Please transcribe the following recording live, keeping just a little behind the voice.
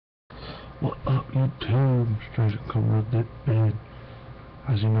What up, YouTube? Stranger come with it bed.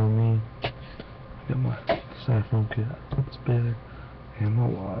 As you know me, I got my saffron kit, it's better, and my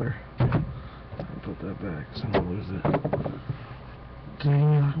water. I'll put that back so I don't lose it. So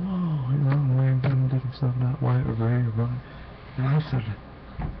you're like, whoa, you know, I'm wearing some different stuff, not white or gray or black. And I said,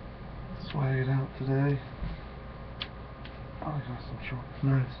 swag it out today. Oh, I got some shorts,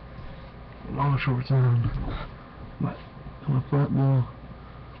 nice. Long shorts on. My flat ball.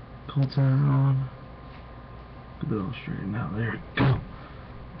 Cold center on. Get it all straightened out. There you go.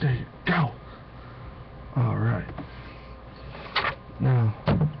 There you go. Alright. Now,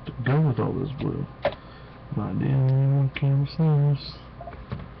 to go with all this blue, my damn camera snares.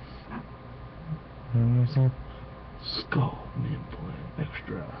 And there's some Skoal nameplate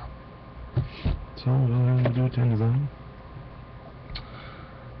extra. So we'll go ahead and do a 10 design.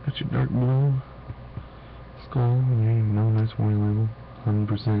 Got your dark blue Skoal, you know, nice warning label.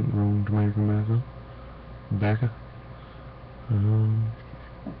 100% grown tomato tobacco.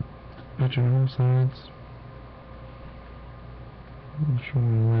 Got your normal sides.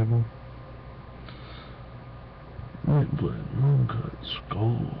 Showing label. White blood, long cut,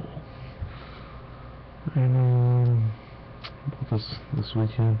 Skoal. And bought this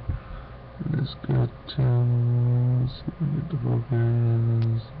weekend. It's good till, let's see if I get the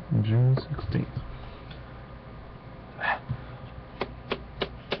focus, June 16th.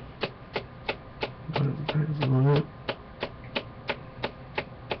 Put it tight a little bit.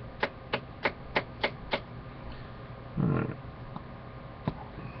 Alright.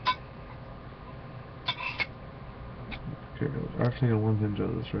 Okay, I've taken one pinch out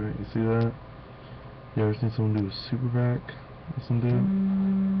of this, right? You see that? You ever seen someone do a super back? Listen, dude.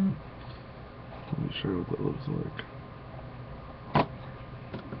 Let me show you what that looks like.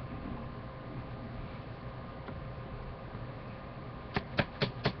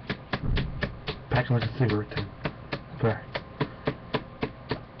 Packing like a cigarette tin. Fair.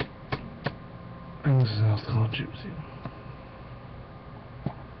 And this is how it's called juicy.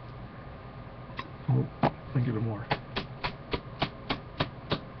 Oh, let me get it more.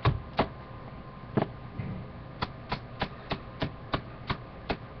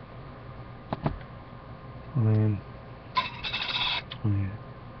 Let me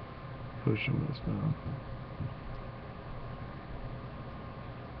push this down.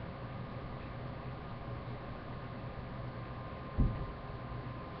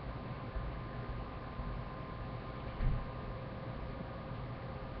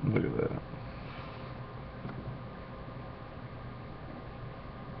 Look at that.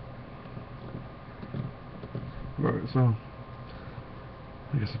 Alright, so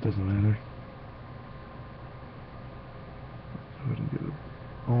I guess it doesn't matter. Go ahead and get it.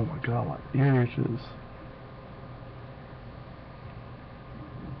 Oh my god, my ear itches.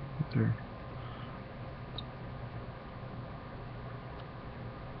 Right there.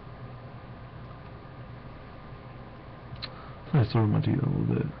 I sort my teeth a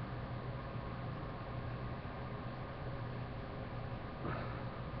little bit.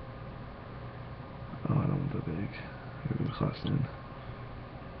 Oh, I don't want that big. I gotta class in.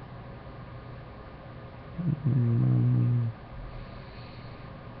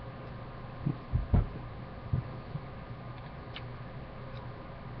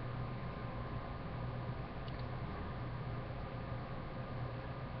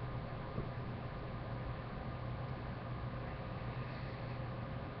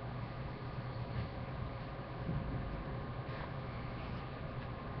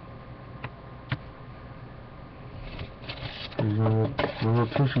 There's no little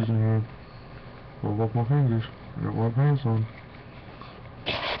tissues in here. Roll up my fingers. I got my pants on.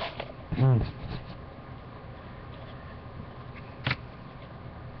 Kind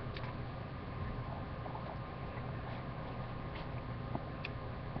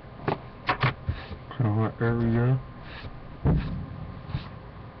of hot area.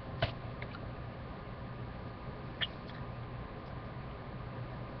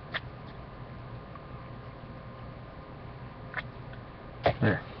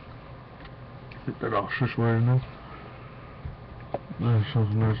 There. Get that all situated enough. There's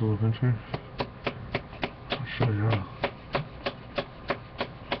something nice little picture. I'll show you how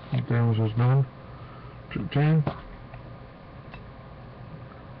the damage was done to the chain.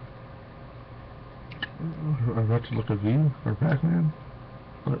 I bet you look at V or Pac-Man,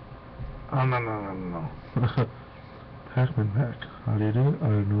 but oh no. Pac-Man pack. How do you do it? I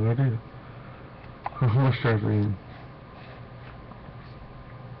have no idea. Let's try it again.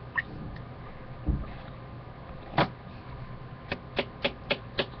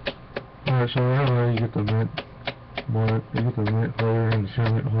 Alright, so right away you get the mint, you get the mint flavor and the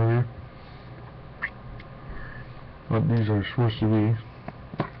shell mint flavor. what these are supposed to be.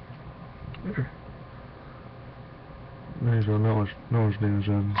 These are no one's damage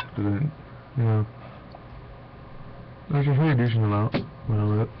done, because you know, there's a pretty decent amount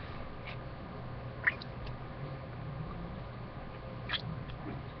of it.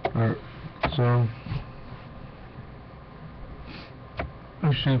 Alright, so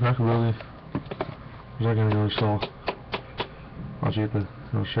let's see if I can really, is that gonna go Skoal? I'll see if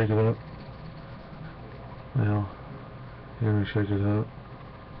I'll shake it up. Yeah, you're gonna shake it up.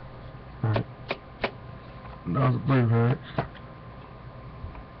 Alright. That was a blue pack.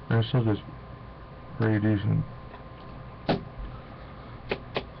 That still gets pretty decent.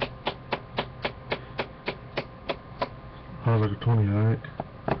 I was like a 20 hack.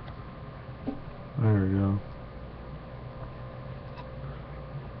 There we go.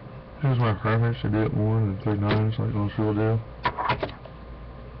 Here's my preference to do it more than 3 nines like most people do.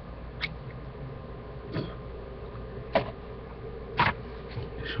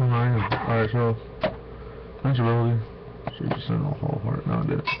 So I am. Alright, so quenchability. So you just send it all fall apart. No, I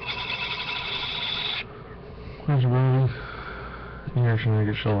did it. Quenchability. You actually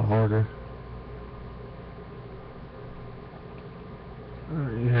make it show a lot harder.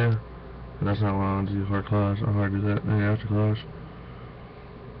 Yeah. But that's not what I want to do for class. I want to do that maybe after class.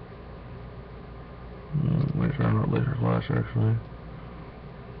 Make sure I'm not late for class actually.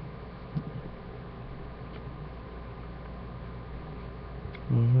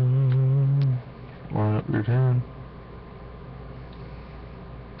 Line up your 10.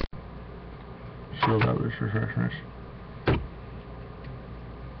 Shield out with refreshments.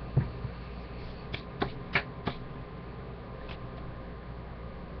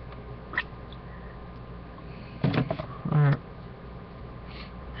 Alright.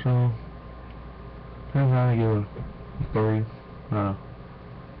 So, here's how I give a 3. No.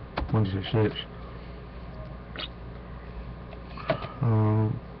 1 to 6.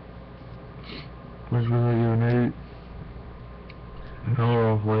 Which really give an 8.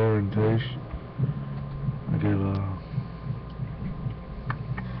 Overall flavor and taste, I give a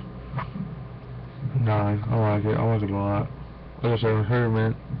 9. I like it. I like it a lot. Like I said, I'm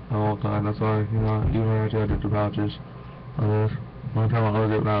experiment the whole time. That's why, you know, even when I tried to do pouches of this, one time I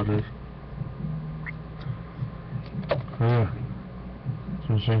always get pouches. So yeah,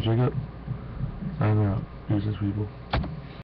 so change it up. Sign out. Peace, people.